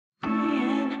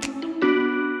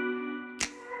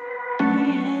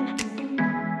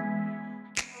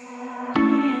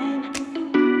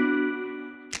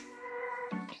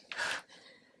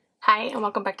Hi, and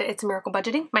welcome back to It's a Miracle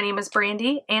Budgeting. My name is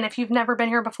Brandy, and if you've never been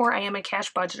here before, I am a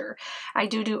cash budgeter. I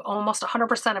do almost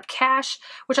 100% of cash,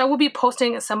 which I will be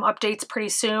posting some updates pretty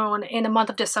soon. In the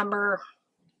month of December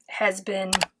has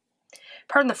been,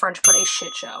 pardon the French, but a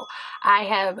shit show. I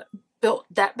have built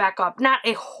debt back up. Not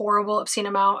a horrible, obscene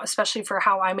amount, especially for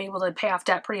how I'm able to pay off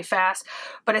debt pretty fast,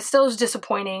 but it still is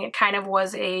disappointing. It kind of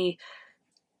was a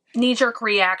knee-jerk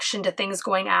reaction to things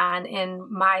going on in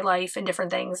my life and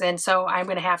different things, and so I'm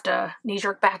going to have to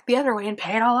knee-jerk back the other way and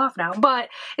pay it all off now. But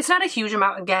it's not a huge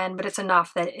amount again, but it's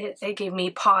enough that it gave me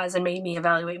pause and made me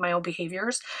evaluate my own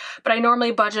behaviors. But I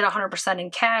normally budget 100% in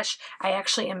cash. I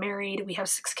actually am married. We have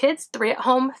 6 kids, 3 at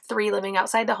home, 3 living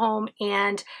outside the home,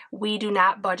 and we do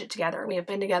not budget together. We have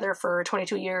been together for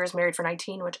 22 years, married for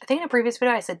 19, which I think in a previous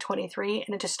video I said 23,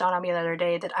 and it just dawned on me the other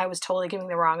day that I was totally giving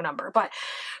the wrong number. But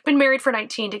been married for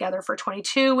 19, together for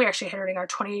 22. We actually hitting our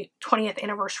 20th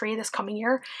anniversary this coming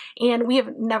year, and we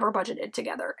have never budgeted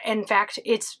together. In fact,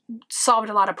 it's solved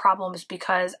a lot of problems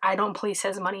because I don't police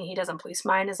his money, he doesn't police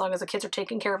mine. As long as the kids are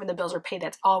taken care of and the bills are paid,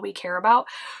 that's all we care about.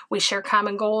 We share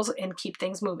common goals and keep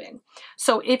things moving.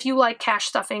 So if you like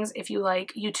cash stuffings, if you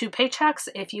like YouTube paychecks,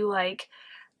 if you like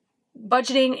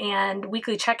budgeting and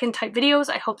weekly check-in type videos,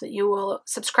 I hope that you will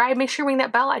subscribe. Make sure you ring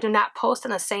that bell. I do not post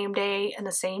on the same day and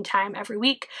the same time every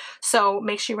week, so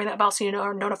make sure you ring that bell so you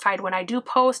are notified when I do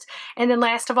post. And then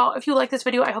last of all, if you like this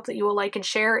video, I hope that you will like and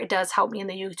share. It does help me in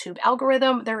the YouTube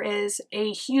algorithm. There is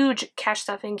a huge cash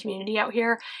stuffing community out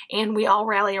here, and we all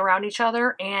rally around each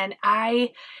other, and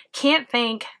I can't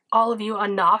thank all of you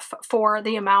enough for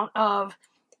the amount of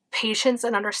patience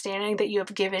and understanding that you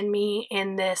have given me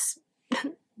in this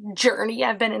journey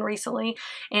I've been in recently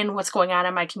and what's going on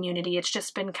in my community. It's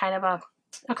just been kind of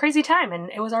a crazy time, and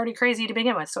it was already crazy to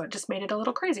begin with, so it just made it a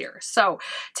little crazier. So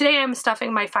today I'm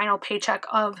stuffing my final paycheck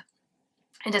of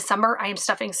in December. I am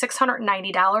stuffing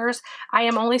 $690. I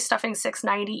am only stuffing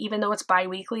 $690 even though it's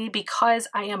bi-weekly because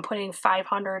I am putting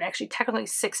 $500, actually technically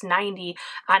 $690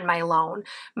 on my loan.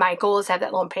 My goal is to have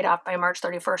that loan paid off by March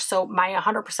 31st. So my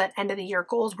 100% end of the year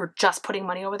goals were just putting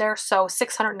money over there. So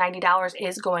 $690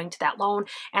 is going to that loan,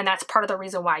 and that's part of the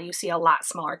reason why you see a lot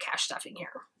smaller cash stuffing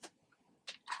here.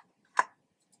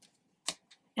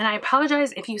 And I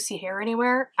apologize if you see hair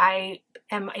anywhere. I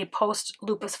am a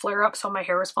post-lupus flare-up, so my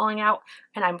hair is falling out,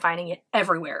 and I'm finding it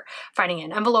everywhere. Finding it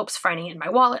in envelopes, finding it in my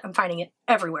wallet, I'm finding it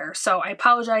everywhere. So I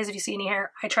apologize if you see any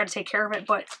hair. I try to take care of it,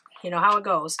 but you know how it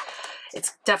goes.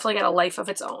 It's definitely got a life of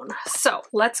its own. So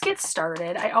let's get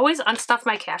started. I always unstuff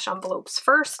my cash envelopes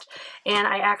first, and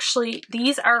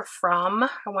these are from,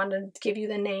 I wanted to give you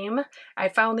the name. I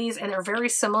found these and they're very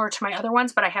similar to my other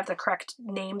ones, but I have the correct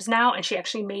names now, and she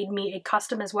actually made me a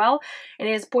custom as well. It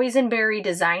is Boysenberry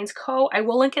Designs Co. I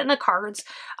will link it in the cards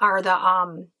or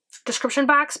the description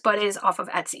box, but it is off of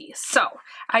Etsy. So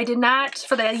I did not,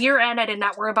 for the year end, I did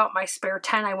not worry about my spare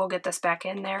 10. I will get this back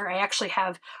in there. I actually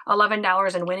have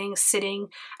 $11 in winnings sitting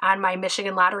on my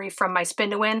Michigan lottery from my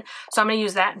spin to win. So I'm going to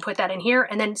use that and put that in here.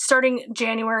 And then starting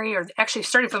January, or actually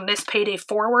starting from this payday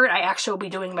forward, I actually will be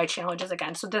doing my challenges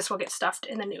again. So this will get stuffed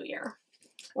in the new year,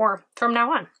 or from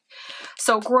now on.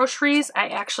 So groceries, I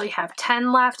actually have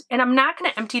 10 left, and I'm not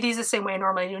going to empty these the same way I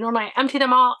normally do. Normally I empty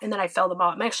them all and then I fill them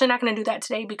all. I'm actually not going to do that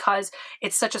today because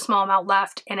it's such a small amount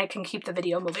left and I can keep the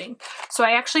video moving. So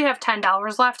I actually have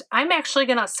 $10 left. I'm actually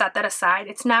going to set that aside.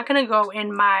 It's not going to go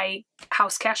in my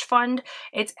house cash fund.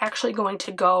 It's actually going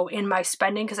to go in my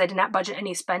spending because I did not budget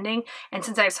any spending. And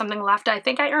since I have something left, I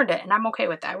think I earned it, and I'm okay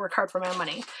with that. I work hard for my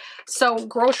money. So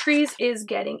groceries is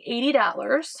getting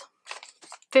 $80.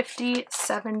 50,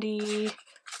 70,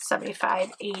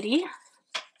 75, 80.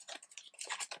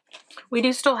 We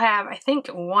do still have, I think,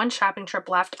 1 shopping trip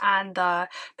left on the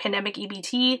pandemic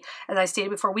EBT. As I stated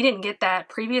before, we didn't get that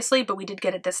previously, but we did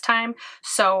get it this time.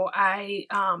 So I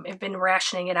have been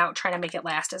rationing it out, trying to make it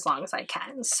last as long as I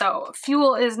can. So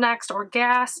fuel is next, or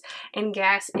gas, and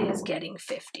gas is getting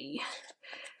 50.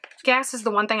 Gas is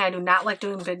the one thing I do not like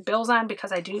doing big bills on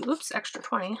because I do, oops, extra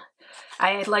 20.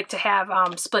 I like to have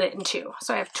split it in 2.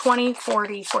 So I have 20,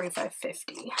 40, 45,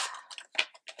 50.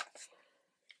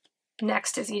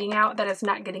 Next is eating out. That is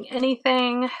not getting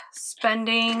anything.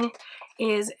 Spending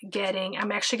is getting,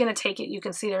 I'm actually going to take it. You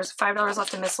can see there's $5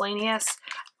 left in miscellaneous.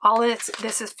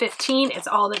 This is 15. It's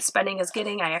all that spending is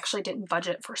getting. I actually didn't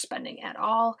budget for spending at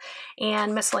all.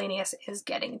 And miscellaneous is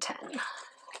getting 10.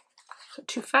 So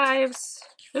 2 5s.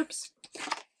 Oops.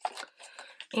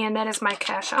 And that is my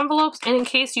cash envelopes. And in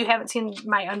case you haven't seen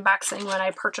my unboxing when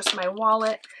I purchased my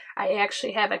wallet, I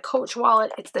actually have a Coach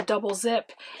wallet. It's the double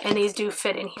zip, and these do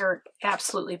fit in here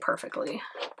absolutely perfectly.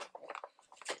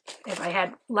 If I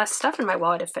had less stuff in my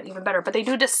wallet, it fit even better, but they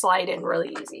do just slide in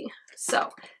really easy.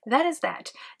 So that is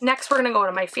that. Next, we're going to go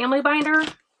to my family binder.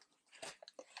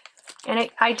 And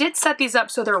I did set these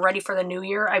up so they're ready for the new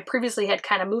year. I previously had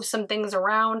kind of moved some things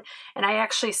around, and I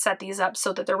actually set these up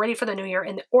so that they're ready for the new year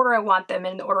in the order I want them,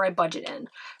 in the order I budget in.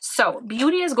 So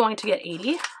beauty is going to get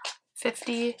 80,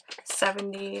 50,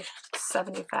 70,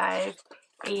 75,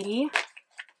 80.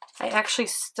 I actually,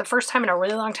 the first time in a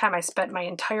really long time, I spent my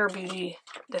entire beauty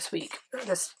this week,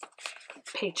 this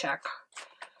paycheck.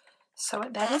 So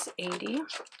that is 80.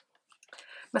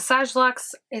 Massage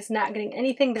Luxe is not getting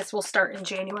anything. This will start in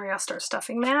January. I'll start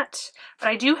stuffing that. But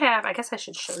I do have, I guess I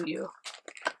should show you.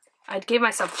 I gave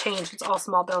myself change. It's all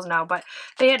small bills now. But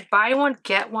they had buy one,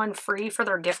 get one free for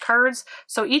their gift cards.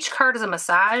 So each card is a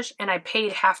massage, and I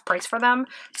paid half price for them.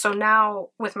 So now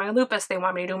with my lupus, they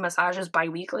want me to do massages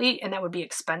bi-weekly, and that would be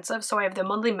expensive. So I have the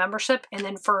monthly membership, and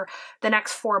then for the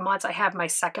next 4 months, I have my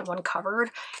second one covered.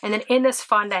 And then in this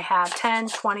fund, I have 10,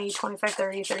 20, 25,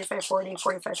 30, 35, 40,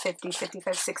 45, 50,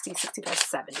 55, 60, 65,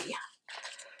 70.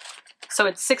 So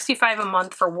it's $65 a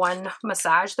month for one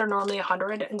massage. They're normally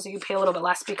 $100, and so you pay a little bit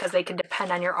less because they can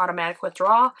depend on your automatic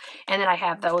withdrawal. And then I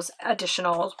have those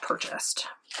additional purchased.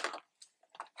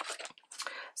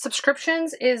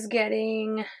 Subscriptions is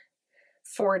getting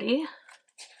 40.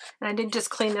 And I did just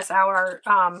clean this out.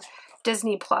 Our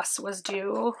Disney Plus was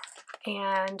due,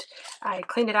 and I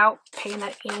cleaned it out, paying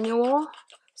that annual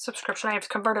subscription. I have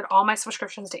converted all my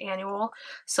subscriptions to annual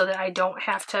so that I don't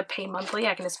have to pay monthly.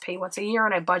 I can just pay once a year,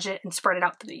 and I budget and spread it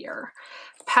out through the year.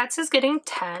 Pets is getting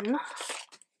 10.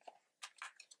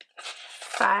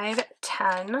 5,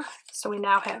 10. So we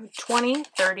now have 20,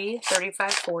 30,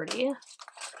 35, 40.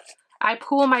 I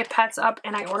pool my pets up,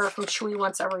 and I order from Chewy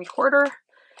once every quarter,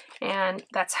 and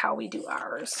that's how we do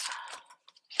ours.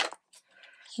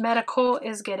 Medical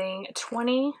is getting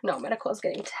 20. No, medical is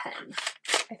getting 10,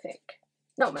 I think.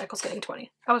 No, medical's getting 20.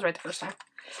 I was right the first time.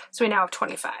 So we now have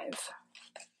 25.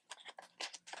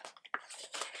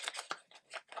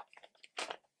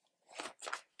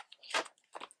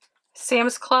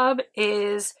 Sam's Club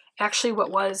is actually what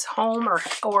was home or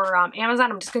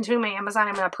Amazon. I'm discontinuing my Amazon.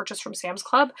 I'm going to purchase from Sam's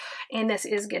Club, and this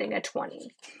is getting a 20.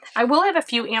 I will have a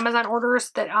few Amazon orders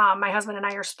that my husband and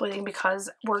I are splitting because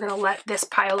we're going to let this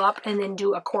pile up and then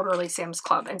do a quarterly Sam's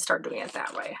Club and start doing it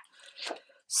that way.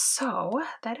 So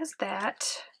that is that.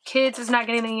 Kids is not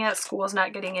getting anything yet. School is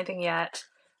not getting anything yet.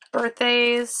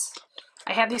 Birthdays.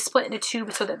 I have these split into two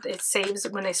so that it saves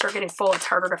when they start getting full. It's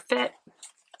harder to fit.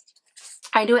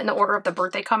 I do it in the order of the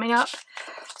birthday coming up.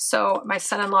 So my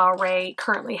son-in-law Ray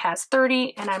currently has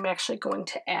 30, and I'm actually going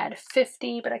to add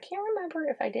 50, but I can't remember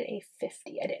if I did a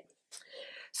 50. I did.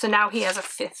 So now he has a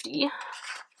 50.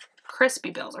 Crispy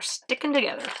bills are sticking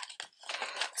together.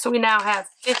 So we now have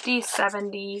 50,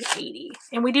 70, 80.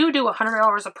 And we do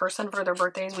 $100 a person for their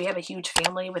birthdays. We have a huge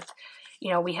family with,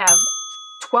 we have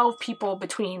 12 people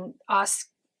between us,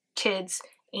 kids,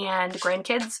 and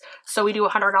grandkids. So we do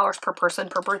 $100 per person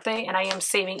per birthday, and I am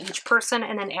saving each person.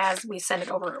 And then as we send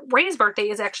it over, Ray's birthday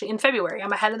is actually in February.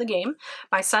 I'm ahead of the game.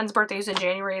 My son's birthday is in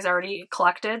January, is already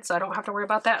collected, so I don't have to worry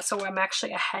about that. So I'm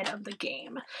actually ahead of the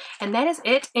game. And that is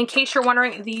it. In case you're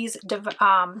wondering, these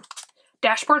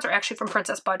dashboards are actually from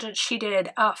Princess Budget. She did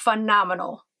a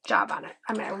phenomenal job on it.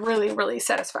 I'm really, really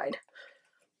satisfied.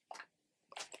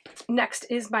 Next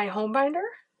is my home binder.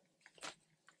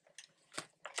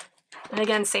 And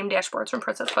again, same dashboards from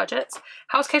Princess Budgets.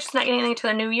 House Cash is not getting anything to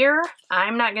the new year.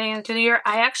 I'm not getting anything to the year.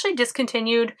 I actually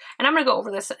discontinued, and I'm going to go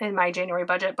over this in my January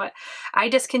budget, but I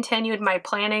discontinued my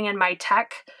planning and my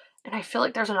tech. And I feel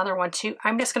like there's another one too.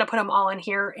 I'm just going to put them all in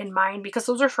here in mine because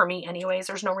those are for me anyways.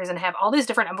 There's no reason to have all these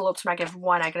different envelopes when I give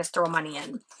one. I can just throw money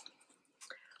in.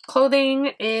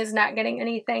 Clothing is not getting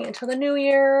anything until the new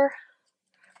year.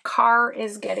 Car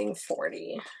is getting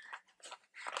 40.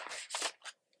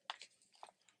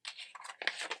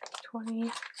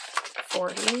 20,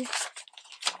 40.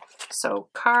 So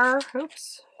car,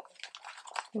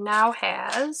 now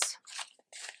has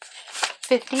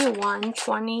 51,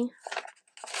 20.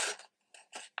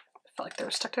 Like they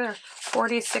were stuck together.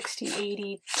 40, 60,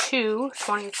 82,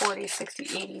 20, 40, 60,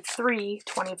 83,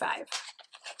 25.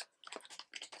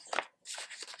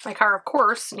 My car, of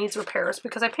course, needs repairs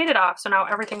because I paid it off, so now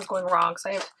everything's going wrong. So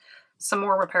I have some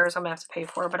more repairs I'm going to have to pay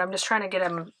for, but I'm just trying to get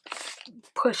them,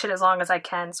 push it as long as I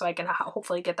can so I can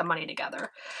hopefully get the money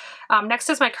together. Next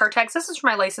is my car tags. This is for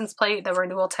my license plate, the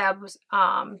renewal tabs.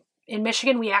 In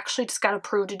Michigan, we actually just got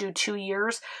approved to do 2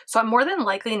 years. So I'm more than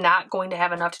likely not going to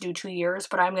have enough to do 2 years,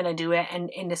 but I'm going to do it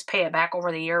and just pay it back over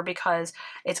the year because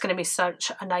it's going to be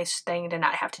such a nice thing to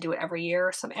not have to do it every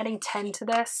year. So I'm adding 10 to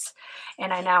this,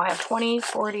 and I now have 20,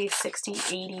 40, 60,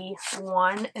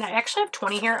 81, and I actually have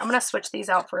 20 here. I'm going to switch these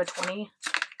out for a 20.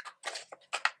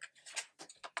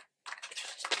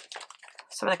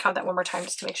 So I'm going to count that one more time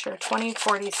just to make sure. 20,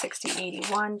 40, 60,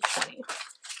 80, 1, 20.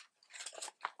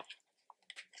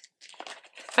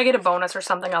 If I get a bonus or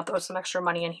something, I'll throw some extra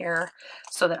money in here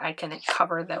so that I can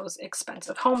cover those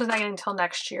expensive. Home is not getting until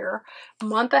next year.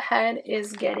 Month ahead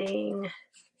is getting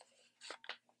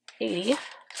 80,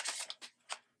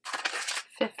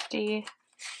 50,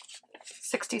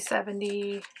 60,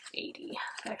 70, 80.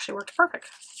 That actually worked perfect.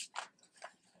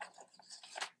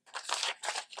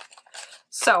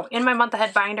 So in my month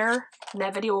ahead binder, and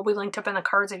that video will be linked up in the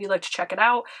cards if you'd like to check it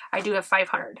out, I do have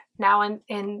 500. Now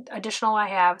in additional I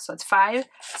have, so it's 5,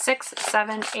 6,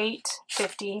 7, 8,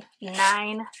 50,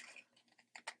 9,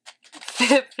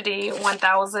 50,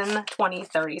 1,000, 20,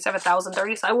 30. So I have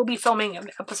 1,030. So I will be filming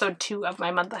episode 2 of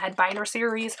my month ahead binder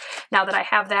series now that I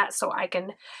have that, so I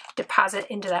can deposit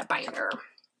into that binder.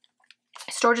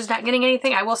 Storage is not getting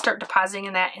anything. I will start depositing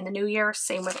in that in the new year.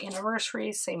 Same with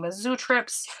anniversaries, same with zoo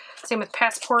trips, same with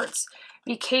passports.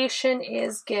 Vacation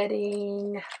is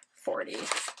getting 40.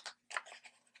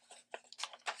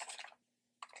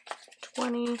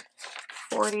 20,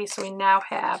 40. So we now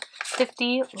have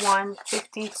 51,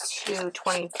 52,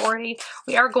 20, 40.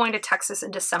 We are going to Texas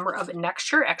in December of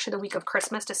next year, actually the week of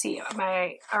Christmas, to see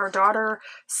our daughter,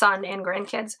 son, and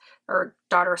grandkids, or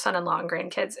daughter, son-in-law, and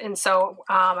grandkids. And so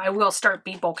I will start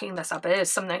bulking this up. It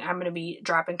is something I'm going to be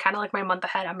dropping, kind of like my month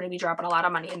ahead. I'm going to be dropping a lot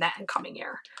of money in that in coming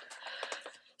year.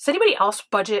 Does anybody else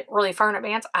budget really far in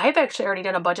advance? I've actually already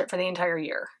done a budget for the entire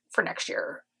year for next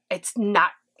year. It's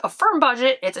not a firm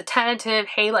budget. It's a tentative,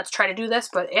 hey, let's try to do this,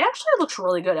 but it actually looks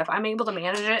really good. If I'm able to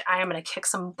manage it, I am going to kick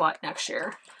some butt next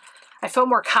year. I feel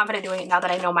more confident doing it now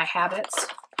that I know my habits.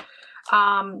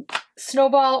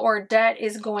 Snowball or debt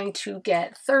is going to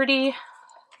get 30.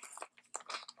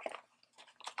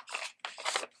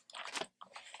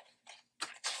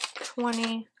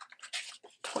 $20,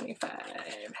 $25,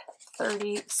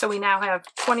 $30. So we now have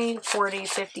 20, 40,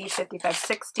 50, 55,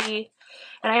 60.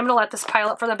 And I am going to let this pile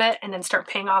up for a bit and then start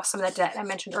paying off some of that debt I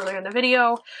mentioned earlier in the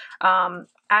video.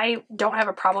 I don't have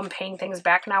a problem paying things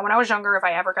back now. When I was younger, if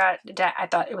I ever got debt, I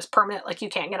thought it was permanent, like you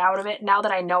can't get out of it. Now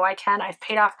that I know I can, I've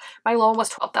paid off. My loan was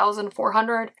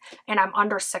 $12,400 and I'm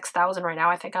under $6,000 right now.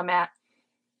 I think I'm at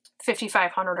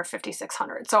 $5,500 or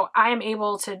 $5,600. So I am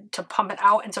able to pump it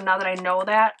out. And so now that I know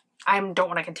that, I don't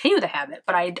want to continue the habit,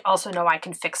 but I also know I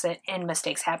can fix it and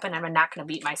mistakes happen. I'm not going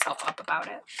to beat myself up about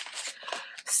it.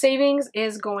 Savings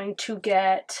is going to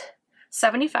get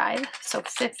 75. So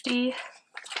 50,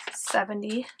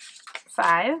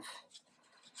 75.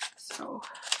 So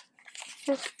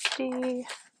 50,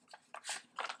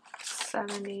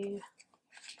 75.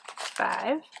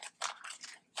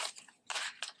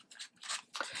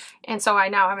 And so I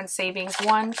now have in savings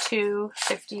 1, 2,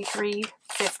 53,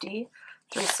 50,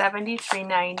 370,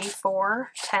 390,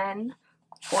 410,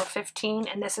 415,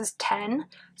 and this is 10,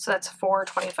 so that's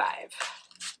 425.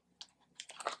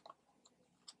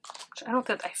 Which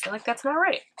I feel like that's not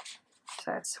right.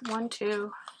 So that's 1,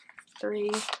 2,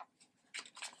 3,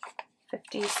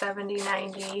 50, 70,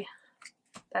 90.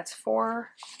 That's 4.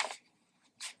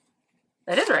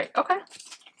 That is right. Okay.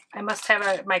 I must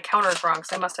have my counters wrong,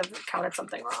 so I must have counted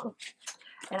something wrong.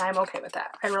 And I'm okay with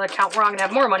that. I'd rather count wrong and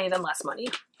have more money than less money.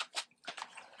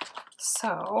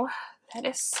 So that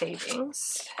is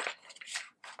savings.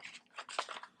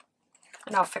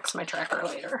 And I'll fix my tracker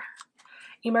later.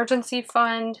 Emergency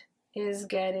fund is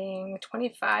getting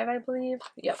 25, I believe.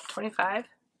 Yep, 25.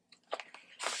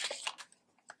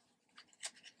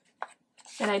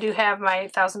 And I do have my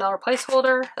 $1,000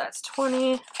 placeholder. That's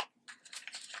 25.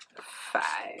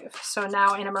 So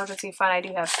now in emergency fund, I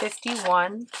do have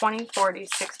 51, 20, 40,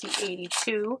 60,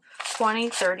 82, 20,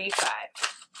 35.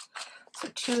 So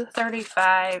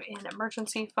 235 in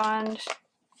emergency fund.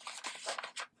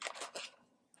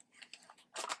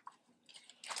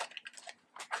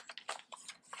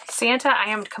 Santa, I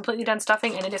am completely done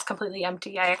stuffing and it is completely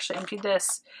empty. I actually emptied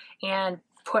this and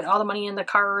put all the money in the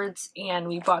cards and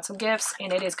we bought some gifts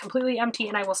and it is completely empty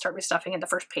and I will start restuffing it the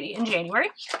first payday in January.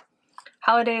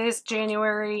 Holidays,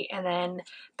 January, and then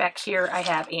back here I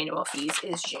have annual fees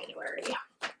is January.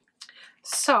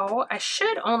 So I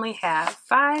should only have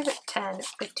 5, 10,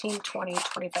 15, 20,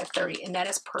 25, 30, and that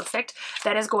is perfect.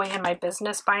 That is going in my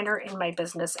business binder in my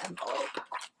business envelope.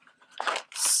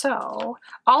 So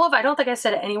I don't think I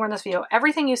said it anywhere in this video.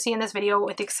 Everything you see in this video,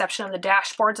 with the exception of the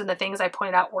dashboards and the things I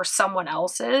pointed out were someone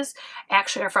else's,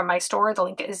 actually are from my store. The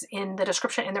link is in the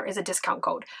description and there is a discount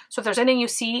code. So if there's anything you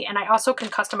see, and I also can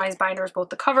customize binders, both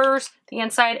the covers, the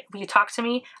inside, when you talk to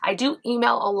me. I do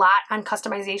email a lot on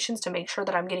customizations to make sure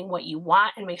that I'm getting what you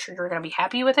want and make sure you're going to be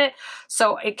happy with it.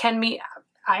 So it can be,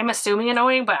 I'm assuming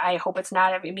annoying, but I hope it's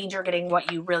not. It means you're getting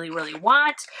what you really, really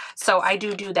want. So I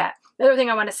do that. The other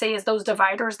thing I want to say is those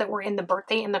dividers that were in the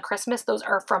birthday and the Christmas, those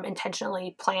are from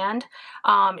Intentionally Planned.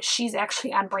 She's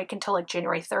actually on break until like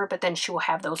January 3rd, but then she will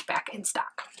have those back in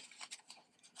stock.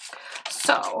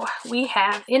 So we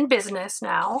have in business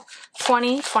now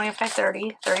 20, 25,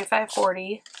 30, 35,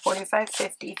 40, 45,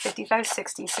 50, 55,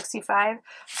 60, 65,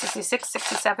 66,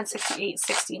 67, 68,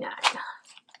 69.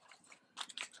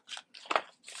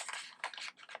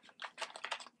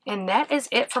 And that is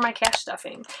it for my cash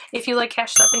stuffing. If you like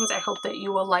cash stuffings, I hope that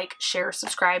you will like, share,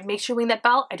 subscribe. Make sure you ring that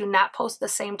bell. I do not post the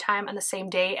same time on the same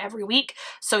day every week,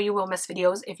 so you will miss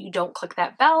videos if you don't click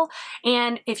that bell.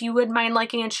 And if you would mind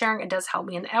liking and sharing, it does help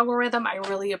me in the algorithm. I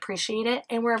really appreciate it.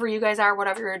 And wherever you guys are,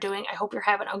 whatever you're doing, I hope you're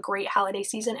having a great holiday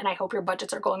season, and I hope your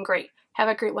budgets are going great. Have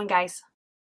a great one, guys.